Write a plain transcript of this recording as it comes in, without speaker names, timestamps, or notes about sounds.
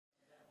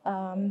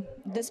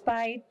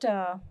Despite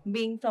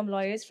being from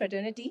lawyers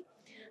fraternity,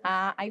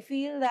 I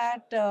feel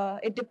that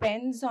it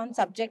depends on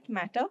subject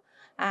matter,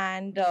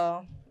 and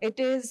it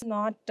is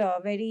not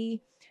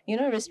very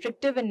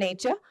restrictive in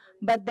nature.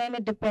 But then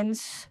it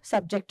depends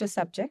subject to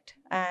subject,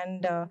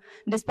 and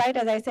despite,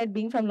 as I said,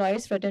 being from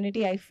lawyers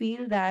fraternity, I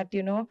feel that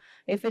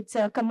if it's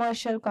a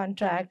commercial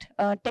contract,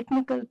 a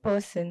technical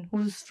person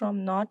who's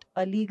from not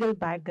a legal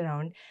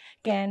background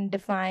can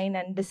define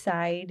and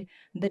decide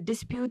the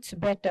disputes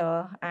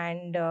better,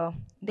 and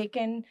they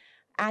can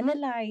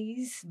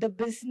analyze the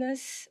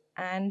business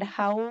and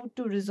how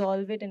to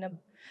resolve it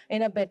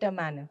in a better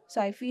manner.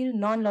 So I feel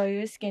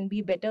non-lawyers can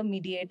be better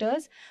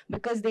mediators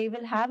because they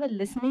will have a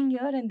listening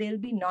ear and they'll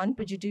be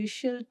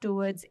non-prejudicial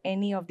towards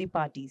any of the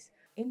parties.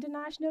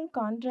 International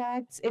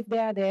contracts, if they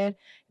are there,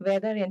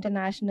 whether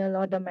international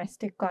or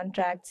domestic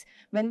contracts,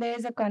 when there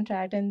is a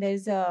contract and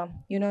there's a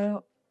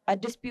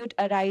dispute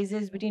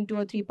arises between two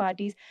or three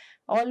parties,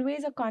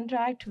 always a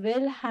contract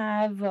will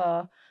have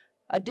a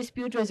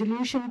dispute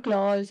resolution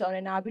clause or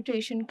an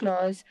arbitration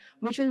clause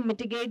which will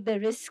mitigate the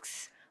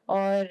risks,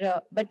 or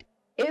but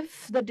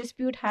if the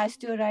dispute has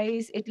to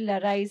arise, it will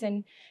arise.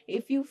 And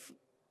if you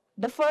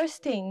the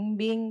first thing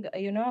being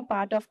a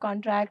part of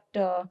contract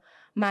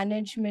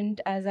management,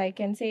 as I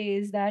can say,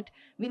 is that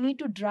we need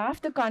to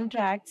draft the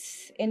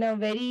contracts in a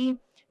very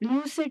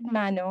lucid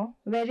manner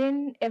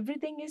wherein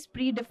everything is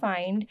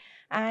predefined,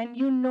 and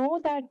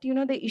that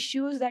the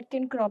issues that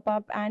can crop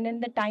up and in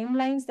the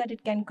timelines that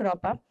it can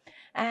crop up,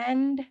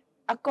 and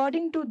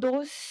according to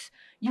those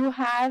you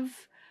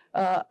have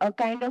a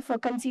kind of a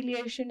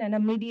conciliation and a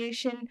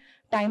mediation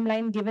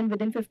timeline given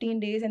within 15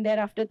 days, and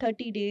thereafter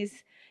 30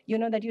 days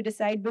that you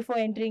decide before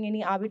entering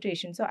any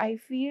arbitration. So I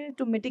feel,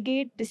 to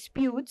mitigate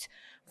disputes,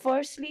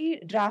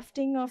 firstly,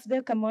 drafting of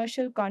the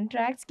commercial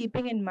contracts,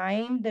 keeping in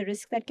mind the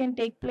risk that can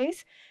take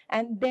place,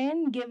 and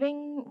then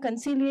giving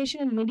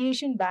conciliation and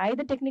mediation by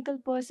the technical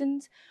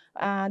persons,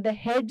 the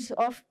heads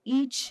of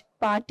each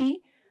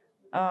party,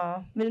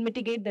 will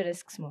mitigate the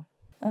risks more.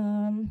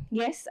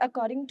 Yes,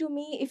 according to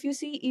me, if you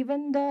see,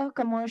 even the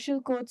commercial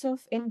courts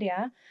of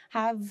India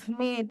have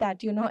made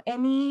that,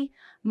 any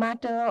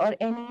matter or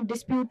any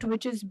dispute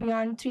which is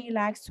beyond 3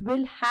 lakhs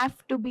will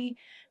have to be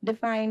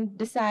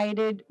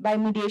decided by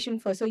mediation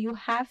first. So you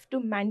have to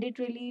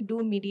mandatorily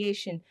do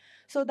mediation.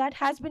 So that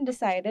has been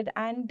decided.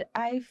 And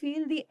I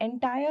feel the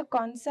entire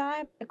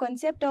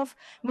concept of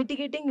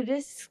mitigating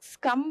risks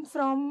come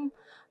from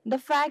the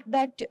fact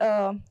that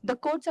the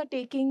courts are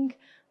taking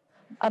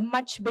a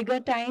much bigger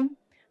time.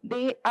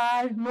 They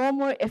are no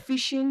more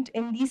efficient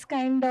in these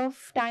kind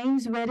of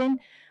times wherein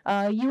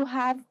you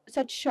have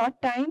such short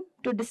time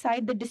to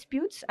decide the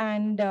disputes,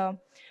 and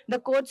the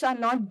courts are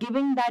not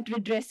giving that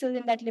redressal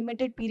in that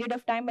limited period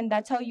of time, and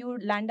that's how you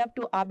land up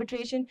to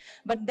arbitration.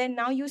 But then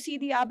now you see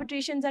the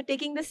arbitrations are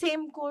taking the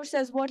same course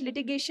as what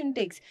litigation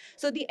takes.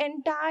 So the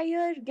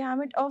entire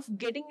gamut of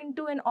getting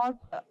into an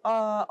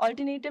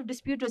alternative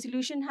dispute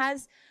resolution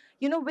has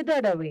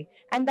withered away.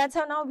 And that's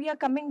how now we are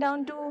coming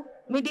down to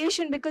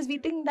mediation, because we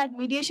think that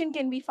mediation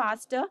can be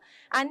faster,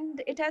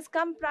 and it has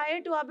come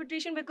prior to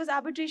arbitration because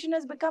arbitration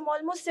has become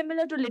almost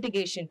similar to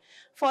litigation,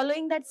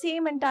 following that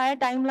same entire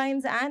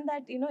timelines and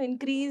that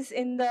increase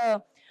in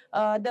the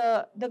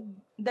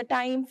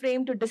time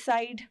frame to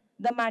decide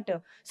the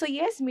matter. So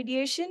yes,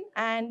 mediation,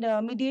 and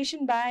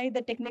mediation by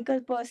the technical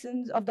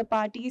persons of the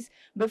parties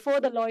before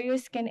the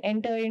lawyers can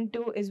enter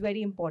into is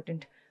very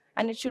important,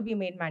 and it should be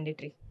made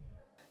mandatory.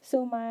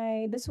 So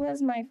this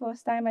was my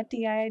first time at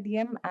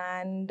TIIDM,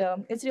 and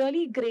it's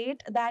really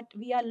great that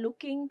we are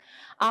looking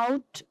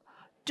out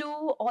to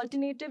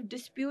alternative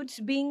disputes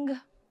being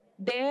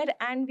there,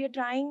 and we are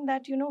trying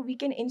that we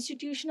can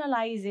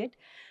institutionalize it.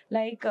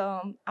 Like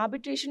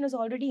arbitration is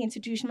already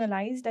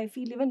institutionalized. I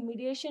feel even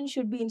mediation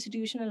should be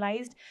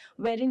institutionalized,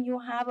 wherein you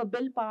have a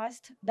bill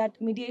passed that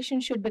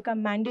mediation should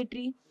become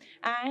mandatory,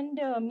 and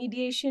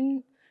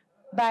mediation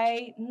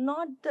by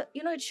not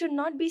it should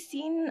not be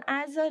seen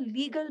as a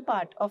legal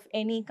part of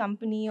any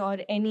company or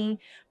any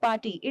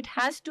party. It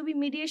has to be,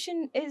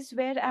 mediation is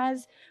where,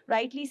 as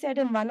rightly said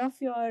in one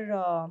of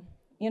your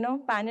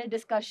panel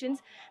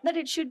discussions, that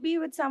it should be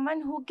with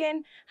someone who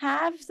can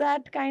have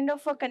that kind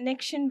of a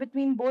connection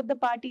between both the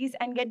parties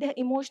and get the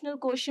emotional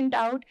quotient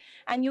out,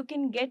 and you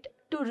can get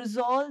to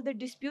resolve the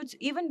disputes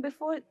even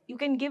before you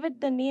can give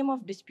it the name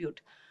of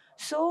dispute.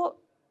 So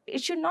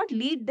it should not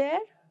lead there.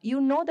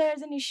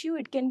 There's an issue,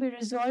 it can be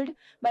resolved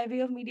by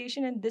way of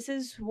mediation, and this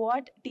is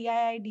what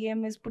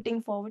TIIDM is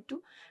putting forward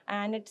to.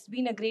 And it's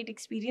been a great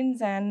experience,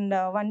 and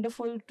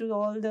wonderful to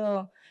all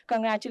the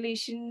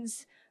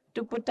congratulations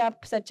to put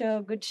up such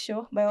a good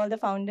show by all the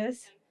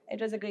founders.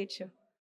 It was a great show.